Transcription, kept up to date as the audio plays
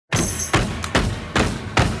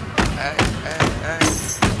Hey.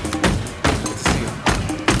 Good to see you.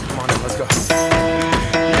 Come on in, let's go.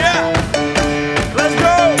 Yeah! Let's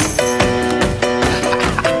go!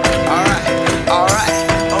 Alright,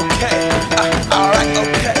 okay.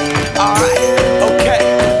 Okay.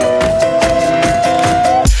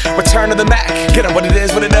 Return to the Mac. Get up what it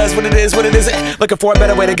is, what it does, what it is, what it isn't. Looking for a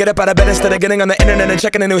better way to get up out of bed instead of getting on the internet and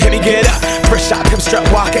checking a new hit. Me get up. First shot, come strut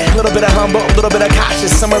walking. A little bit of humble, a little bit of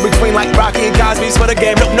cautious. Somewhere between like Rocky and Cosby's for the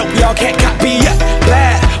game. Nope, y'all can't copy yet.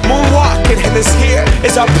 Glad moonwalking, and this here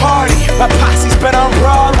is our party. My posse's been on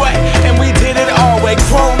Broadway, and we did it all way.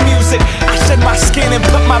 Chrome music. I shed my skin and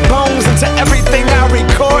put my bones into everything I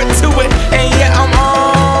record to it. And yeah, I'm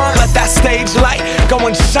on. Let that stage light go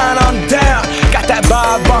and shine on down. Got that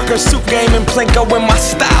Bob Barker suit game and Plinko in my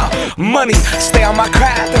style. Money, stay on my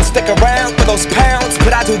craft and stick around for those pounds.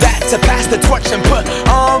 But I do that to pass the torch and put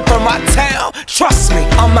on for my town. Trust me,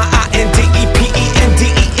 on my INDEPENDENT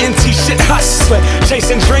shit hustling.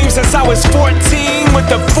 Chasing dreams since I was 14 with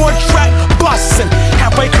the 4-track bustin'.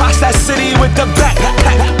 Halfway across that city with the back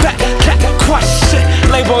crush shit.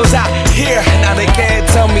 Labels out here, now they can't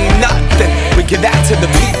tell me nothing. We give that to the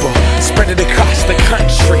people, spread it across the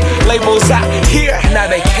country. Labels out here, now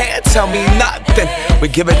they can't tell me nothing. We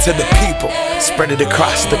give it to the people, spread it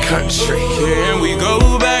across the country. Can we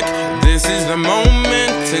go back? This is the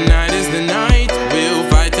moment, tonight is the night. We'll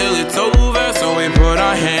fight till it's over, so we put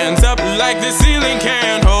our hands up like the ceiling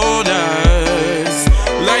can't hold us.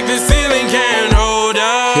 Like the ceiling can't hold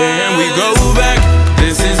us. Can we go back?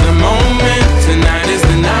 This is the moment, tonight is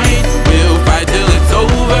the night. We'll fight till it's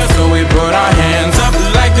over, so we put our hands up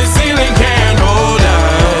like the ceiling can't hold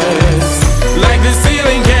us. Like the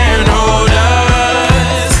ceiling can't hold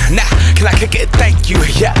us. Nah, can I kick it? Thank you,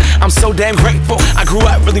 yeah, I'm so damn grateful. I grew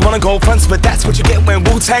up really wanna go fronts, but that's what you get when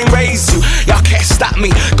Wu-Tang raised you. Y'all can't stop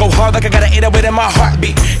me, go hard like I got an 808 in my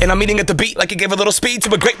heartbeat. And I'm eating at the beat like it gave a little speed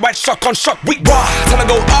to a great white shark on shark week. Raw, time to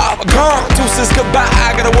go off, gone, deuces goodbye.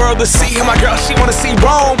 I got a world to see, and my girl, she wanna see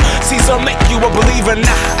Rome. Caesar make you a believer,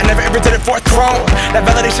 nah, I never ever did it for a throne. That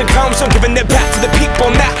validation comes from giving it back to the people.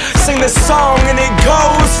 Now, sing this song and it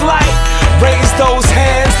goes like, raise those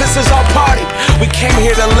hands, this is our party. We came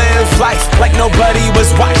here to live life like nobody was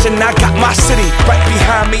watching. I got my city right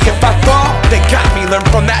behind me. If I fall, they got me. Learn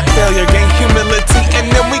from that failure, gain humility, and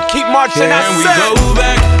then we keep marching. Can we go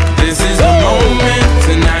back? This is the moment,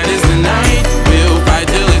 tonight is the night. We'll fight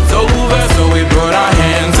till it's over, so we put our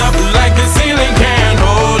hands up like the ceiling can't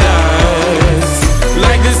hold us.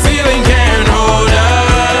 Like the ceiling can't hold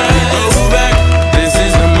us. Go back. This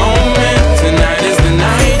is the moment, tonight is the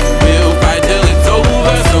night. We'll fight till it's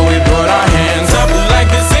over, so we put our hands up like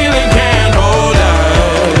the ceiling can't hold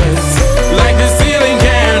us. Like the ceiling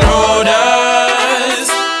can't hold us.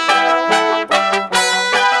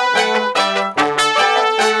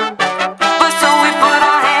 But so we put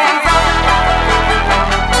our hands up.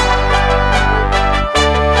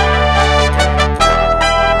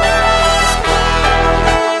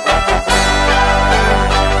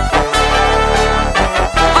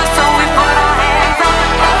 But so we put our hands up.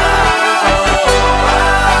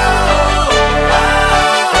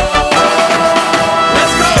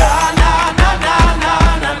 Let's go!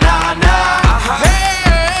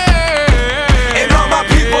 And all my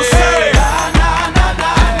people say,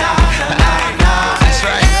 that's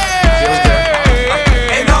right. Feels good.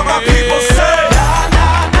 And all my people say,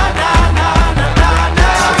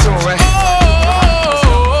 that's the tune, right?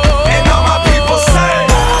 And all my people say,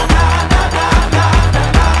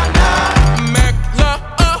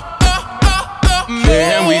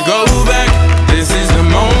 Can we go back? This is the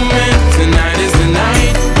moment, tonight is the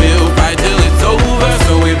night. We'll fight till it's over,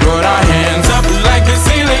 so we put our hands up like the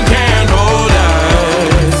ceiling can't hold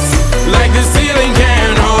us. Like the ceiling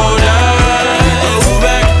can't hold us. Go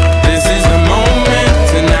back. This is the moment,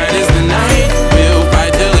 tonight is the night. We'll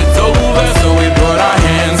fight till it's over, so we put our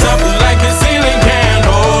hands up like the ceiling can't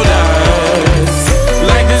hold us.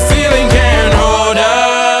 Like the ceiling can't hold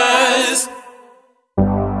us.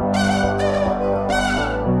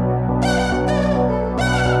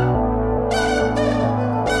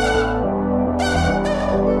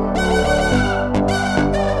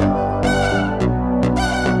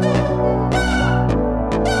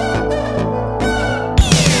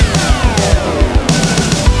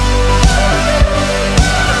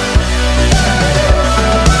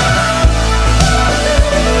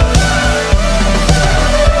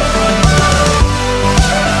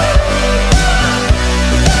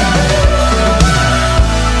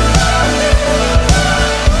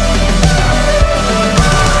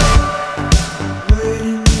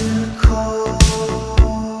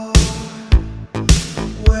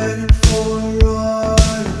 Waiting for a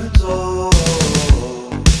ride, it's all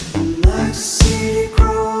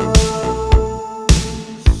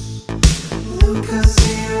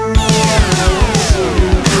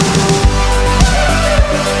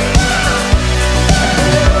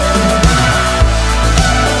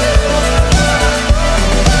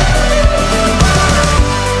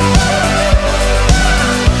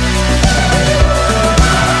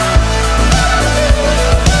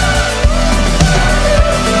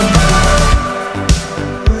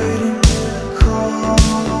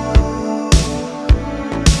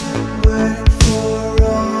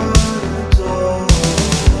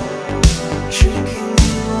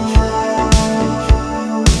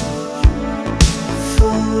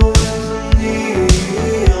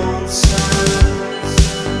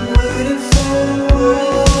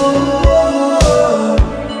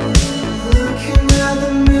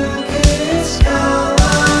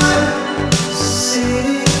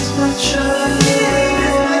future.